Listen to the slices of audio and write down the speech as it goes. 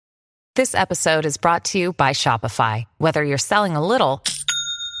This episode is brought to you by Shopify. Whether you're selling a little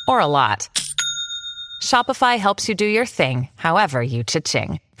or a lot, Shopify helps you do your thing, however you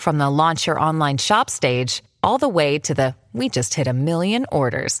cha-ching. From the launch your online shop stage, all the way to the we just hit 1 million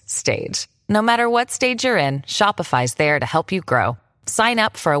orders stage. No matter what stage you're in, Shopify's there to help you grow. Sign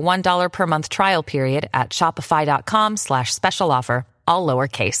up for a $1 per month trial period at shopify.com/special offer, all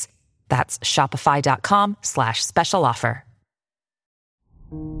lowercase. That's shopify.com/special offer.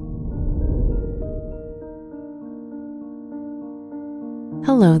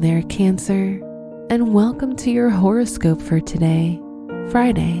 Hello there, Cancer, and welcome to your horoscope for today,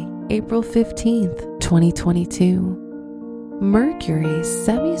 Friday, April 15th, 2022. Mercury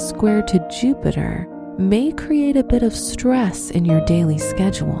semi-square to Jupiter may create a bit of stress in your daily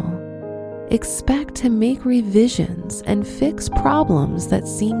schedule. Expect to make revisions and fix problems that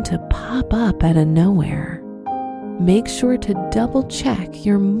seem to pop up out of nowhere. Make sure to double-check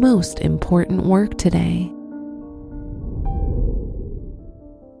your most important work today.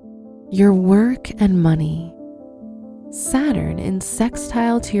 Your work and money. Saturn in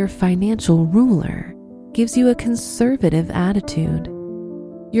sextile to your financial ruler gives you a conservative attitude.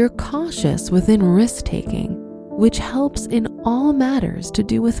 You're cautious within risk-taking, which helps in all matters to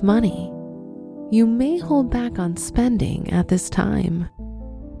do with money. You may hold back on spending at this time.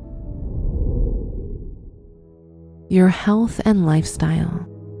 Your health and lifestyle.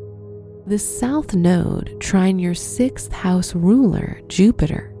 The South Node trine your 6th house ruler,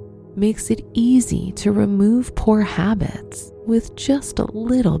 Jupiter, makes it easy to remove poor habits with just a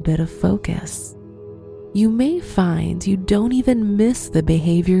little bit of focus. You may find you don't even miss the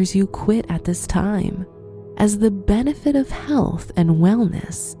behaviors you quit at this time, as the benefit of health and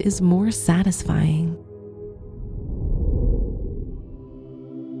wellness is more satisfying.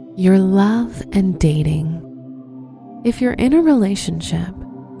 Your love and dating. If you're in a relationship,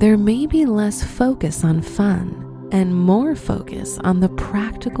 there may be less focus on fun and more focus on the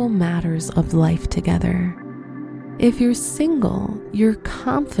practical matters of life together. If you're single, you're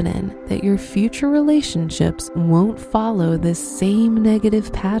confident that your future relationships won't follow the same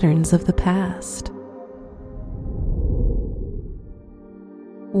negative patterns of the past.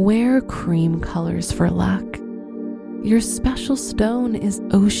 Wear cream colors for luck. Your special stone is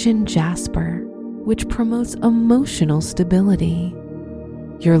ocean jasper, which promotes emotional stability.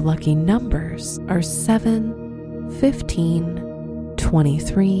 Your lucky numbers are 7, 15,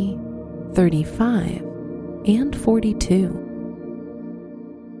 23, 35, and 42.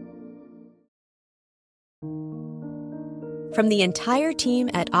 From the entire team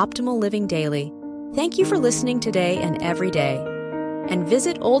at Optimal Living Daily, thank you for listening today and every day. And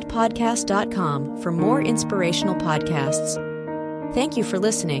visit oldpodcast.com for more inspirational podcasts. Thank you for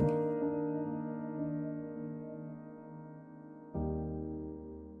listening.